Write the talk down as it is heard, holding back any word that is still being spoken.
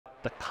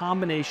the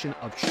combination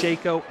of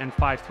Sheiko and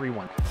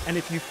 531. And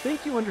if you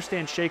think you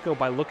understand Sheiko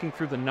by looking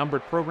through the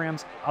numbered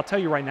programs, I'll tell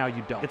you right now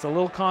you don't. It's a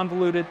little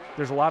convoluted,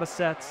 there's a lot of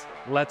sets.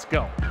 Let's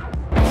go.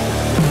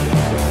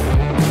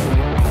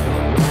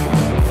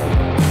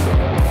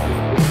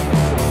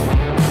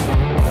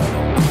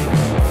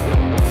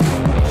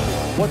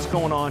 What's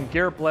going on?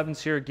 Garrett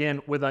Blevins here again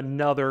with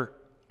another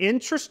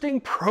interesting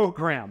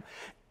program.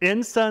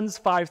 nSuns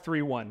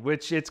 531,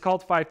 which it's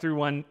called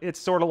 531. It's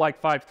sort of like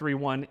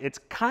 531. It's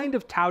kind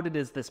of touted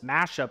as this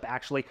mashup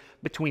actually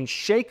between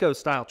Sheiko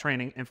style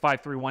training and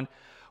 531,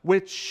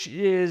 which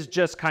is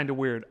just kind of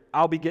weird.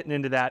 I'll be getting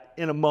into that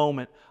in a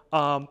moment.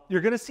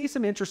 You're going to see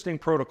some interesting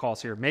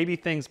protocols here. Maybe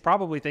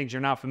probably things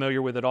you're not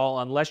familiar with at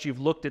all unless you've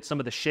looked at some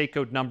of the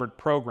Sheiko numbered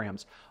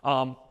programs.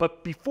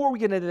 But before we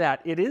get into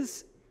that, it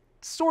is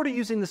sort of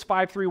using this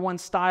 531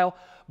 style,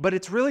 but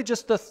it's really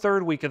just the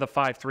third week of the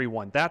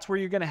 531. That's where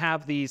you're going to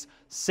have these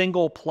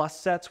single plus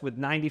sets with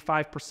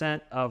 95%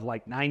 of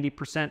like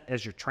 90%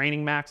 as your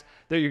training max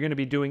that you're going to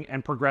be doing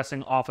and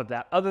progressing off of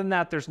that. Other than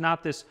that, there's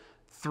not this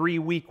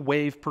 3-week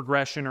wave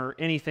progression or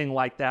anything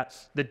like that.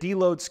 The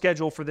deload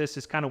schedule for this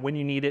is kind of when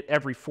you need it,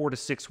 every 4 to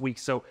 6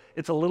 weeks, so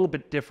it's a little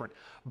bit different.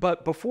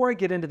 But before I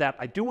get into that,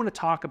 I do want to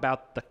talk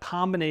about the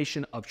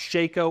combination of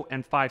Sheiko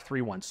and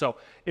 531. So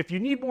if you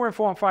need more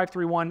info on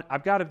 531,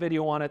 I've got a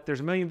video on it. There's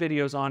a million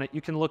videos on it. You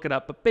can look it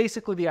up. But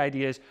basically the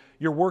idea is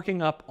you're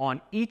working up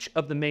on each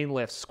of the main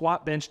lifts,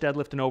 squat, bench,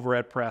 deadlift, and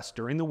overhead press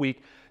during the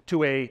week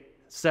to a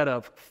set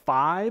of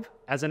 5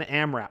 as an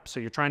AMRAP. So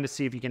you're trying to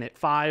see if you can hit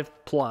 5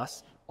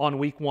 plus on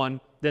week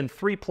 1, then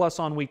 3 plus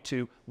on week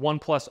 2, 1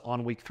 plus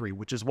on week 3,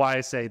 which is why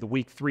I say the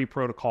week 3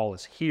 protocol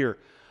is here.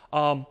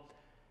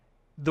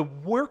 The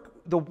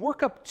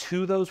work up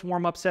to those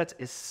warm-up sets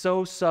is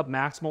so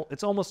sub-maximal,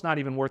 it's almost not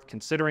even worth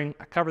considering.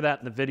 I cover that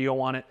in the video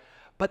on it.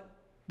 But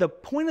the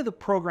point of the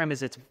program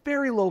is it's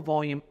very low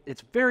volume,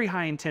 it's very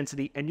high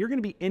intensity, and you're going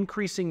to be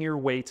increasing your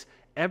weights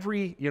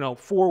every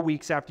 4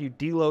 weeks after you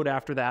deload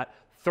after that,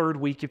 3rd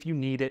week if you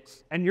need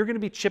it, and you're going to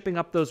be chipping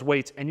up those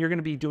weights and you're going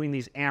to be doing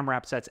these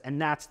AMRAP sets,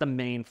 and that's the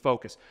main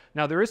focus.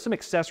 Now there is some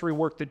accessory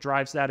work that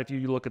drives that if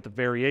you look at the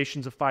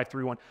variations of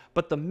 531,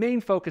 but the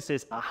main focus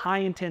is a high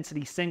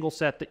intensity single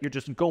set that you're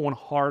just going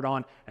hard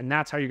on, and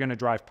that's how you're going to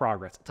drive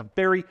progress. It's a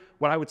very,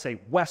 what I would say,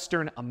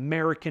 Western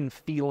American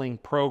feeling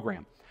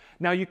program.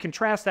 Now you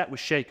contrast that with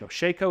Sheiko.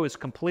 Sheiko is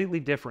completely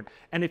different.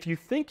 And if you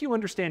think you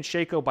understand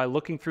Sheiko by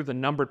looking through the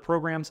numbered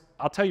programs,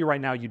 I'll tell you right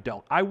now you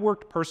don't. I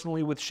worked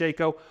personally with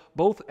Sheiko,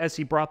 both as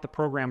he brought the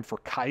program for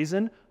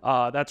Kaizen,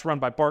 that's run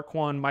by Bart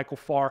Kwon, Michael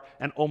Farr,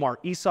 and Omar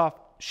Isuf.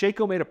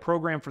 Sheiko made a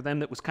program for them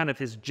that was kind of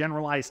his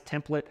generalized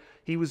template.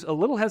 He was a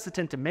little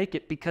hesitant to make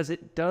it because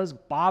it does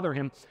bother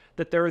him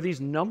that there are these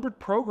numbered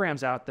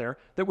programs out there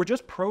that were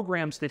just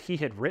programs that he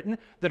had written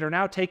that are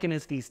now taken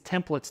as these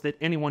templates that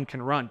anyone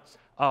can run.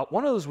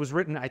 One of those was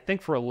written, I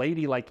think, for a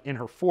lady like in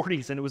her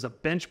 40s, and it was a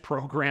bench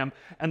program,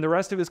 and the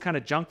rest of it is kind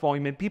of junk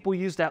volume, and people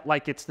use that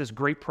like it's this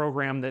great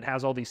program that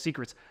has all these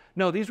secrets.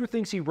 No, these were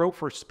things he wrote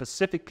for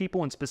specific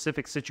people in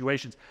specific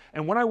situations.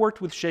 And when I worked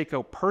with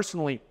Sheiko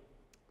personally,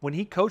 when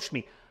he coached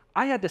me,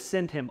 I had to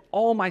send him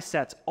all my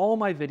sets, all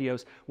my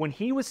videos. When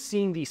he was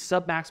seeing these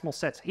sub-maximal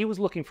sets, he was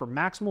looking for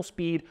maximal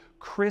speed,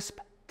 crisp,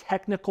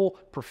 technical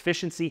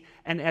proficiency,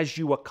 and as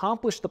you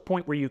accomplish the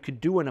point where you could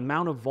do an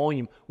amount of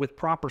volume with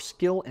proper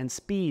skill and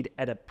speed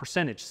at a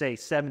percentage, say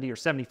 70 or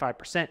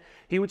 75%,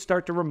 he would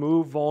start to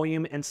remove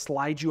volume and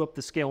slide you up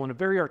the scale in a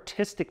very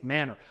artistic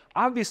manner.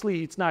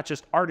 Obviously, it's not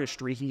just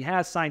artistry. He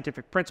has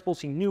scientific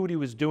principles. He knew what he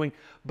was doing,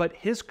 but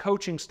his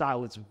coaching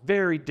style is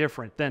very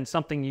different than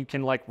something you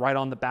can like write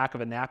on the back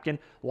of a napkin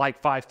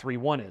like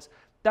 531 is.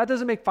 That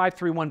doesn't make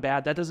 531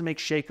 bad. That doesn't make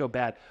Sheiko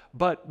bad.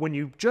 But when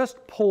you just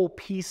pull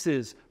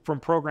pieces from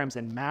programs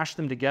and mash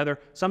them together,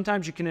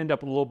 sometimes you can end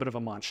up with a little bit of a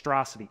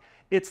monstrosity.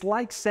 It's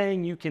like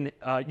saying you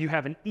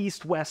have an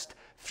East-West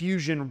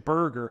fusion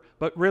burger,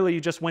 but really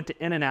you just went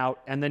to In-N-Out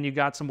and then you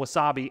got some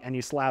wasabi and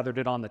you slathered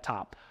it on the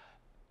top.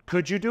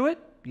 Could you do it?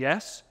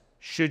 Yes.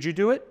 Should you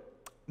do it?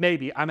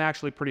 Maybe. I'm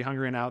actually pretty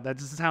hungry now. That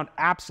doesn't sound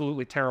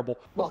absolutely terrible.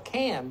 Well,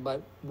 can,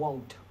 but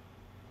won't.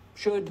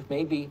 Should,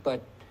 maybe,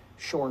 but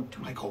shouldn't.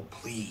 Michael,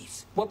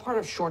 please. What part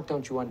of shouldn't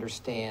don't you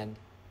understand?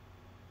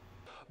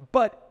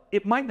 But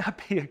it might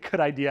not be a good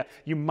idea.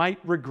 You might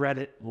regret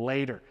it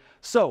later.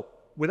 So,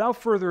 without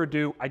further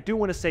ado, I do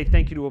want to say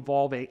thank you to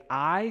Evolve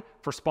AI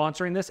for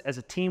sponsoring this. As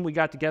a team, we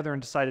got together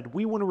and decided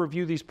we want to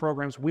review these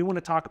programs. We want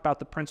to talk about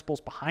the principles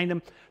behind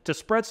them to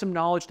spread some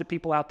knowledge to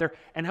people out there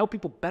and help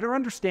people better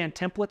understand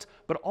templates,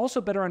 but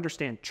also better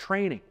understand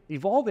training.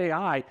 Evolve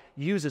AI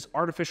uses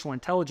artificial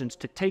intelligence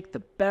to take the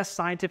best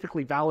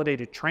scientifically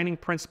validated training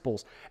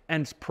principles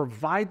and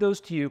provide those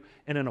to you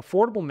in an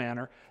affordable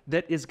manner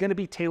that is going to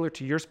be tailored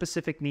to your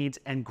specific needs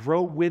and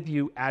grow with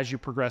you as you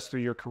progress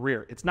through your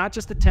career. It's not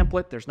just a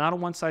template. There's not a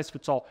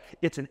one-size-fits-all.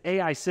 It's an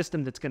AI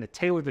system that's going to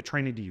tailor the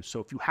training to you. So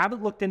if you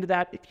haven't looked into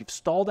that, if you've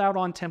stalled out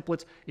on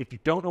templates, if you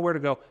don't know where to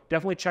go,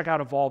 definitely check out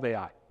Evolve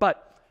AI.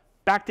 But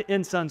back to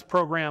nSuns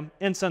program,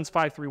 nSuns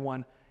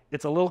 531.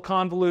 It's a little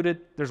convoluted.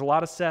 There's a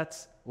lot of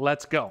sets.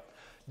 Let's go.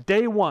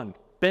 Day 1,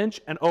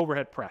 bench and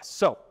overhead press.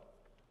 So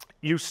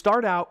you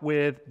start out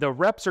with the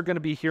reps are going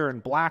to be here in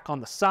black on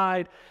the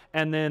side,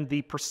 and then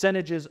the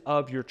percentages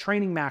of your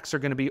training max are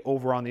going to be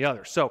over on the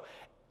other. So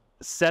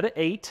set of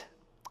 8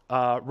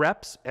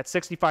 reps at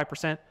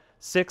 65%,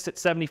 6 at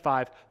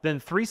 75, then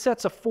 3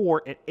 sets of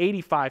 4 at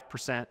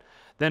 85%,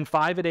 then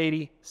 5 at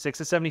 80,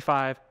 6 at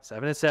 75,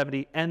 7 at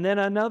 70, and then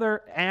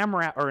another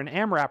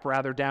AMRAP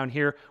rather down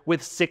here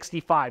with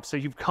 65. So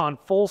you've gone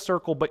full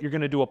circle, but you're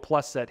going to do a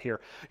plus set here.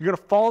 You're going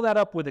to follow that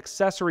up with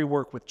accessory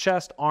work with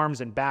chest,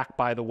 arms, and back,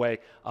 by the way,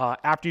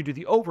 after you do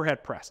the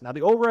overhead press. Now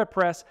the overhead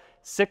press,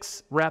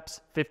 6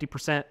 reps,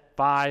 50%,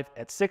 5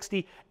 at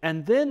 60,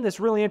 and then this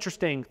really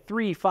interesting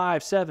 3,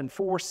 5, 7,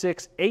 4,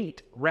 6,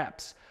 8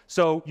 reps.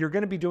 So you're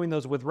going to be doing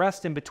those with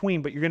rest in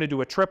between, but you're going to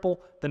do a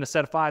triple, then a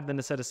set of 5, then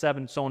a set of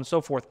 7, so on and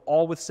so forth,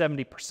 all with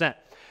 70%.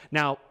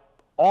 Now,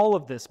 all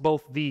of this,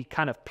 both the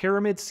kind of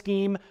pyramid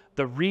scheme,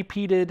 the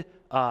repeated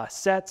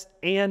sets,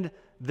 and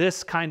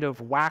this kind of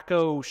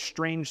wacko,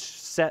 strange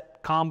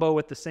set combo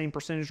at the same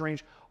percentage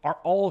range are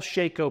all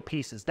Sheiko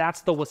pieces.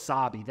 That's the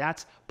wasabi.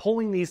 That's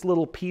pulling these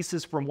little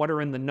pieces from what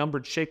are in the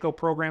numbered Sheiko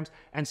programs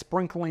and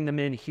sprinkling them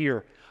in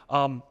here.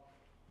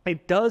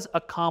 It does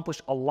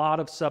accomplish a lot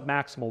of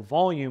submaximal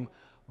volume,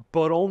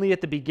 but only at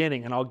the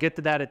beginning, and I'll get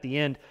to that at the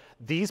end.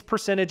 These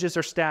percentages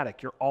are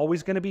static. You're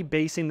always going to be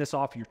basing this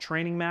off your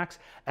training max,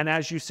 and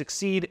as you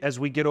succeed, as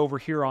we get over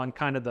here on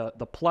kind of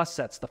the plus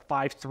sets, the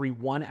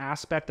 5-3-1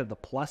 aspect of the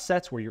plus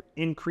sets where you're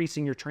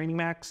increasing your training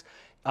max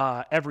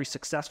every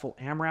successful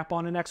AMRAP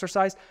on an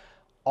exercise,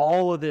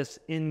 all of this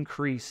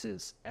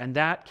increases, and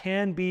that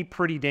can be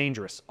pretty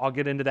dangerous. I'll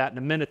get into that in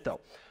a minute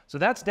though. So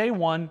that's day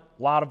 1,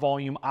 a lot of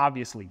volume,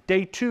 obviously.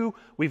 Day 2,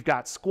 we've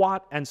got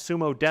squat and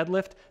sumo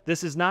deadlift.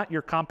 This is not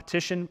your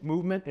competition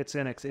movement. It's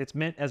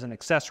meant as an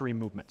accessory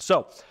movement.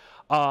 So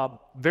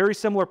very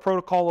similar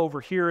protocol over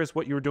here is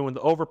what you were doing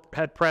the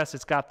overhead press.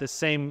 It's got this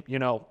same,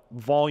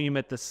 volume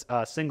at this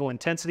single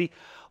intensity.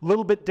 A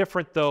little bit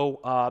different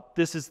though.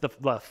 This is the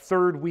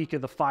 3rd week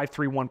of the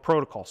 5-3-1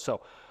 protocol.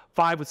 So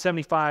 5 with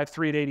 75,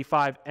 3 at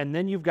 85, and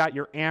then you've got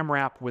your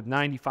AMRAP with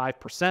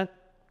 95%.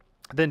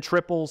 Then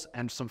triples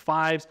and some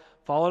 5s,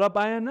 followed up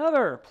by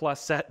another plus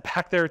set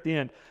back there at the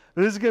end.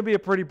 This is going to be a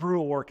pretty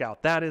brutal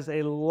workout. That is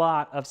a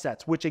lot of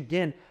sets, which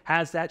again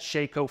has that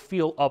Sheiko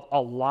feel of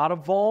a lot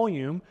of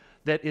volume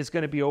that is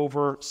going to be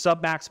over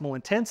submaximal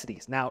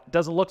intensities. Now, it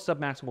doesn't look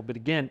submaximal, but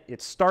again,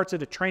 it starts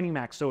at a training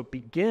max, so it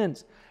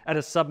begins at a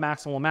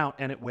submaximal amount,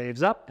 and it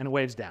waves up and it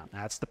waves down.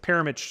 That's the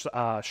pyramid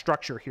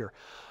structure here,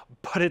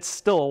 but it's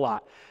still a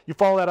lot. You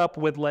follow that up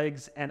with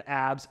legs and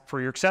abs for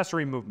your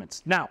accessory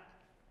movements. Now,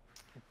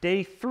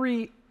 day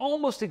 3,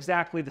 almost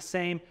exactly the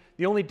same.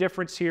 The only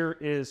difference here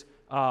is,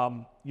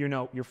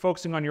 you're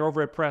focusing on your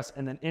overhead press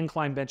and then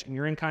incline bench, and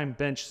your incline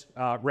bench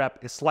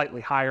rep is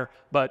slightly higher,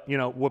 but,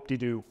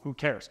 whoop-de-doo, who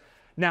cares?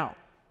 Now,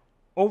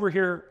 over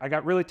here, I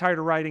got really tired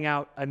of writing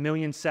out a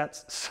million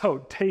sets,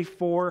 so day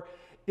 4,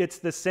 it's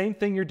the same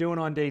thing you're doing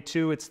on day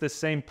 2. It's the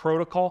same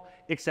protocol,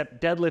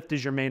 except deadlift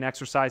is your main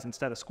exercise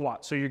instead of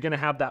squat. So you're going to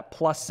have that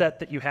plus set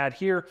that you had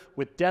here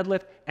with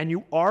deadlift, and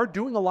you are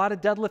doing a lot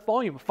of deadlift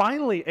volume.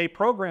 Finally, a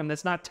program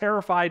that's not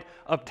terrified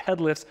of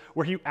deadlifts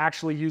where you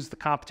actually use the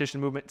competition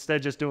movement instead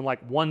of just doing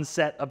like 1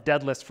 set of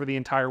deadlifts for the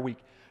entire week.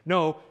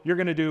 No, you're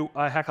going to do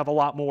a heck of a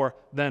lot more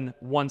than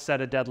 1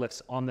 set of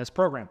deadlifts on this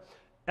program.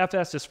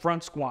 FS is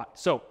front squat.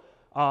 So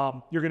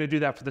you're going to do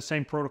that for the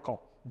same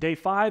protocol. Day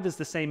 5 is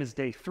the same as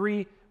day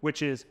 3,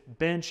 which is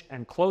bench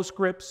and close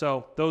grip.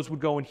 So those would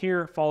go in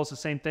here, follows the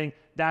same thing.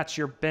 That's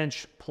your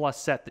bench plus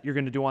set that you're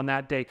going to do on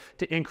that day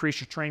to increase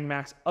your training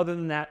max. Other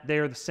than that, they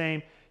are the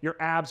same. Your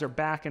abs are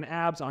back and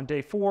abs on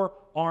day 4,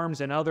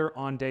 arms and other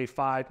on day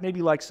 5,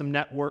 maybe like some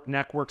neck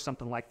work,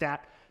 something like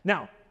that.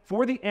 Now,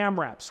 for the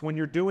AMRAPs, when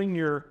you're doing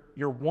your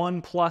 1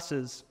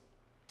 pluses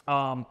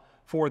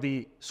for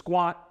the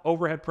squat,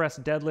 overhead press,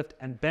 deadlift,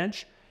 and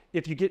bench,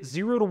 if you get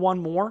 0 to 1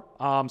 more,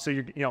 so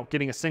you're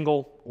getting a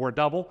single or a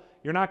double,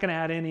 you're not going to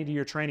add any to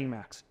your training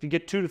max. If you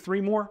get 2 to 3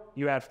 more,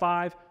 you add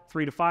 5,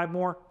 3 to 5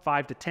 more,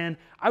 5 to 10.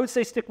 I would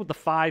say stick with the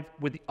 5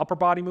 with the upper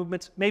body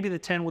movements, maybe the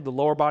 10 with the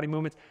lower body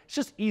movements. It's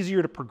just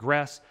easier to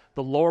progress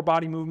the lower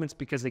body movements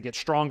because they get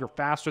stronger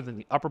faster than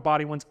the upper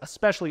body ones,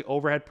 especially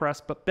overhead press,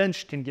 but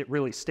bench can get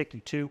really sticky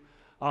too.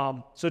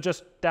 So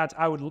just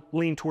I would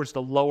lean towards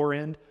the lower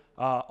end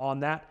on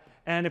that.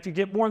 And if you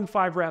get more than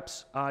 5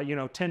 reps,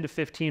 10 to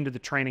 15 to the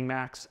training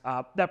max,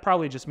 that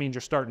probably just means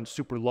you're starting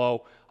super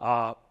low.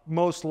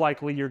 Most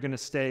likely you're going to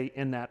stay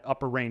in that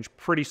upper range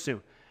pretty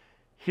soon.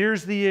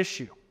 Here's the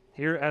issue.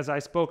 Here, as I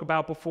spoke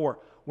about before,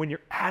 when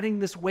you're adding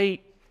this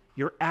weight,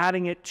 you're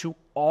adding it to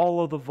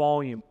all of the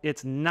volume.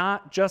 It's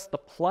not just the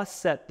plus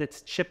set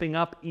that's chipping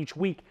up each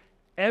week.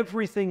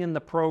 Everything in the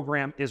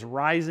program is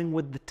rising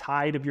with the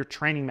tide of your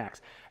training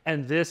max.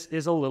 And this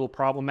is a little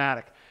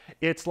problematic.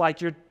 It's like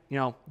your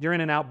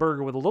In-N-Out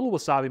burger with a little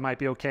wasabi might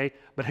be okay,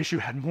 but as you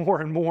add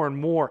more and more and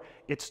more,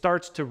 it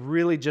starts to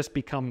really just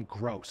become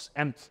gross.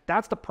 And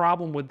that's the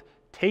problem with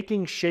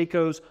taking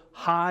Sheiko's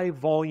high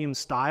volume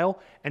style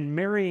and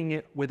marrying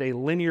it with a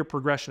linear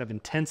progression of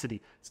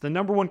intensity. It's the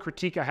number one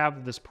critique I have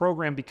of this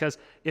program, because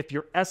if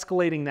you're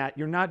escalating that,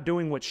 you're not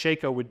doing what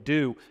Sheiko would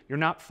do. You're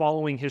not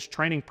following his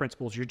training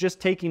principles. You're just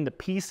taking the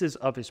pieces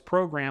of his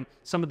program,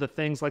 some of the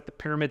things like the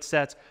pyramid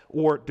sets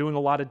or doing a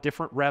lot of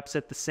different reps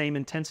at the same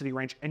intensity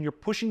range, and you're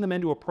pushing them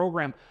into a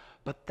program,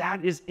 but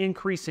that is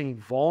increasing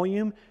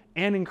volume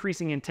and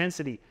increasing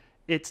intensity.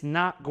 It's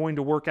not going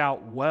to work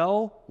out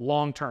well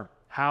long term.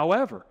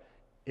 However,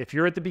 if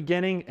you're at the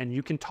beginning and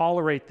you can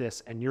tolerate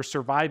this and you're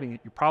surviving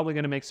it, you're probably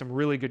going to make some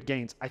really good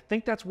gains. I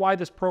think that's why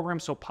this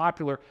program's so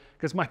popular,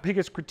 because my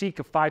biggest critique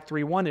of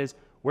 5-3-1 is,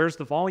 where's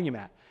the volume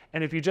at?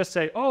 And if you just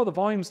say, oh, the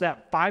volume's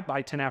that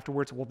 5x10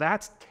 afterwards, well,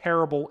 that's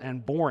terrible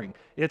and boring.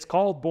 It's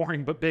called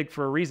boring but big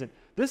for a reason.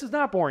 This is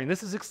not boring.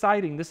 This is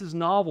exciting. This is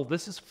novel.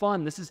 This is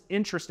fun. This is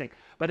interesting.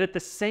 But at the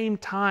same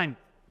time,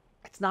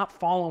 it's not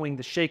following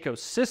the Sheiko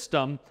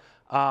system.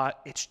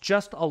 It's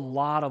just a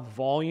lot of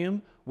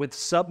volume with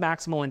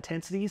sub-maximal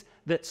intensities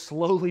that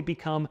slowly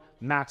become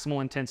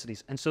maximal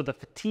intensities. And so the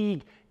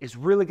fatigue is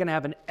really going to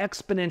have an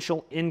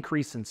exponential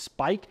increase in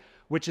spike,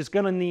 which is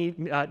going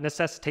to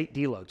necessitate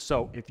deload.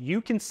 So if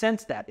you can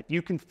sense that, if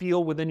you can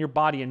feel within your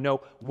body and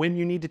know when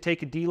you need to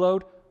take a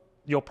deload,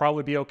 you'll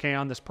probably be okay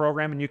on this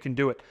program and you can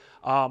do it.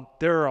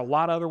 There are a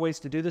lot of other ways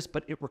to do this,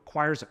 but it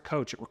requires a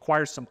coach. It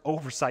requires some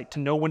oversight to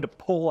know when to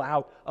pull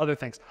out other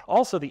things.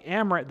 Also, the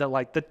AMRAP,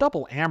 the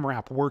double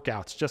AMRAP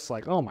workouts, just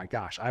like, oh my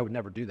gosh, I would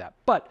never do that.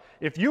 But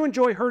if you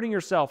enjoy hurting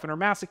yourself and are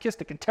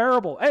masochistic and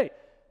terrible, hey,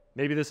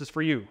 maybe this is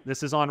for you.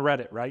 This is on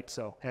Reddit, right?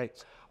 So, hey,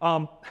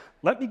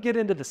 let me get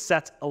into the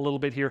sets a little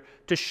bit here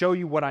to show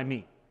you what I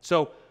mean.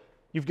 So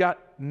you've got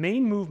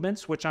main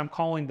movements, which I'm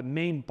calling the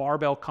main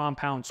barbell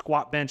compound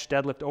squat, bench,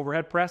 deadlift,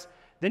 overhead press.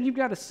 Then you've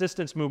got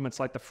assistance movements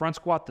like the front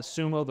squat, the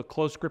sumo, the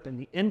close grip, and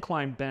the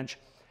incline bench.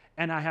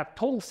 And I have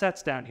total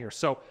sets down here.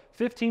 So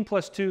 15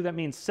 plus 2, that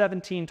means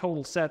 17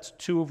 total sets,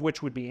 2 of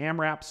which would be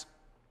AMRAPs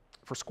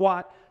for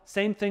squat.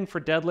 Same thing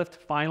for deadlift.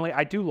 Finally,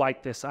 I do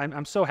like this.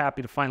 I'm so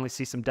happy to finally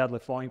see some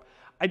deadlift volume.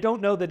 I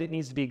don't know that it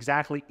needs to be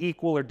exactly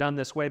equal or done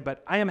this way,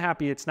 but I am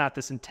happy it's not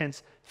this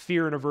intense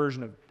fear and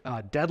aversion of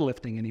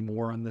deadlifting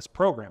anymore on this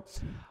program.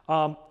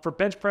 For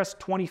bench press,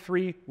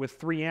 23 with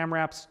 3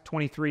 AMRAPs,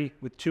 23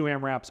 with 2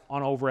 AMRAPs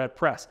on overhead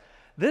press.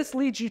 This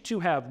leads you to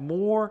have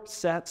more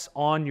sets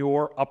on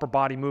your upper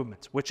body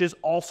movements, which is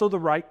also the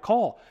right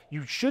call.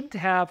 You should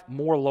have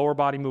more lower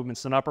body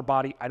movements than upper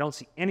body. I don't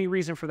see any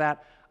reason for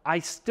that. I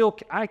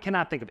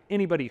cannot think of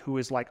anybody who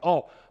is like,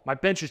 oh, my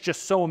bench is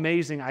just so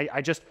amazing.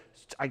 I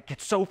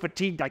get so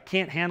fatigued. I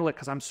can't handle it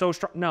because I'm so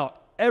strong. No,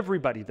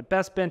 everybody, the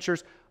best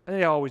benchers,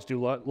 they always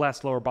do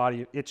less lower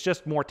body. It's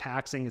just more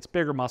taxing. It's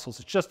bigger muscles.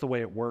 It's just the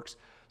way it works.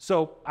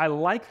 So I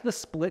like the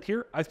split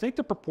here. I think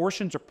the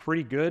proportions are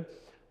pretty good.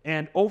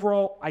 And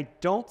overall, I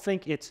don't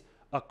think it's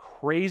a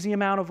crazy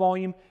amount of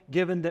volume,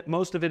 given that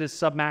most of it is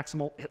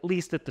submaximal, at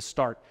least at the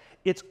start.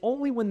 It's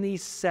only when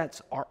these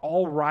sets are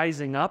all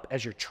rising up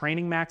as your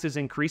training max is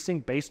increasing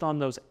based on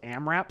those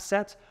AMRAP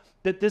sets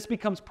that this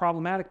becomes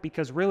problematic,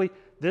 because really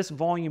this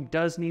volume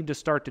does need to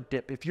start to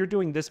dip. If you're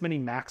doing this many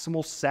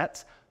maximal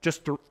sets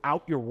just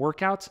throughout your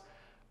workouts,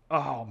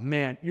 oh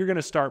man, you're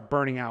gonna start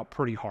burning out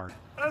pretty hard.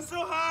 That's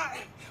so hot.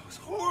 It was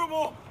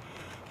horrible.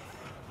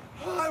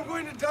 Oh, I'm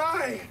going to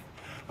die.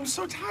 I'm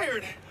so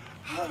tired.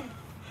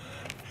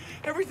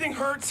 Everything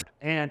hurts.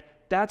 And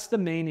that's the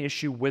main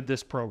issue with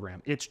this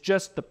program. It's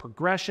just the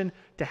progression.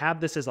 To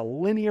have this as a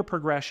linear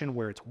progression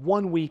where it's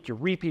 1 week, you're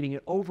repeating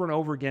it over and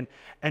over again,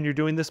 and you're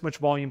doing this much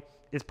volume,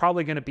 it's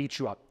probably going to beat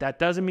you up. That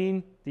doesn't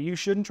mean that you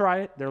shouldn't try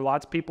it. There are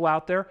lots of people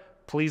out there,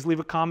 please leave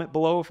a comment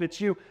below if it's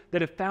you,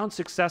 that have found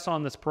success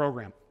on this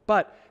program.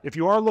 But if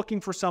you are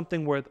looking for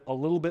something with a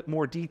little bit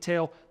more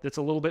detail, that's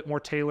a little bit more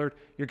tailored,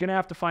 you're going to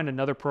have to find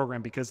another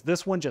program, because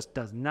this one just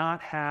does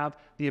not have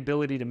the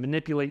ability to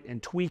manipulate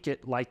and tweak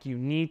it like you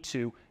need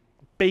to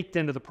baked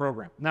into the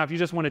program. Now, if you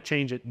just want to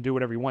change it and do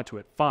whatever you want to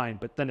it, fine,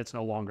 but then it's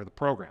no longer the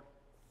program.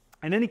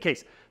 In any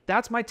case,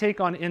 that's my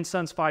take on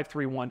nSuns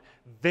 531.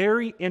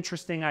 Very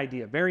interesting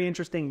idea, very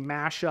interesting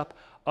mashup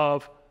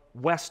of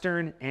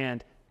Western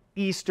and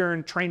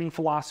Eastern training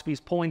philosophies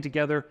pulling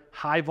together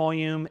high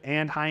volume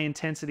and high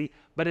intensity,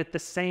 but at the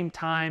same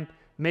time,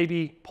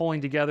 maybe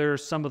pulling together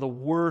some of the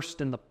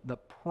worst and the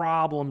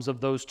problems of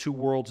those two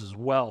worlds as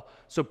well.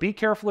 So be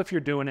careful if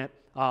you're doing it.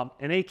 In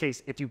any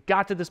case, if you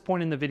got to this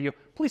point in the video,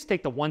 please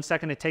take the 1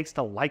 second it takes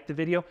to like the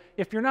video.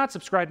 If you're not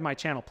subscribed to my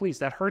channel, please,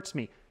 that hurts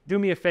me. Do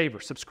me a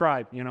favor,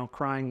 subscribe,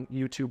 crying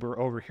YouTuber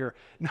over here.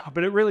 No,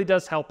 but it really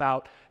does help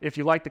out. If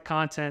you like the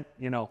content,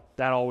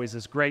 that always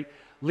is great.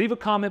 Leave a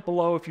comment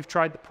below if you've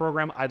tried the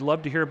program. I'd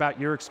love to hear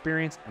about your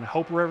experience, and I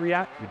hope wherever you're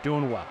at, you're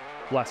doing well.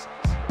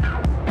 Blessings.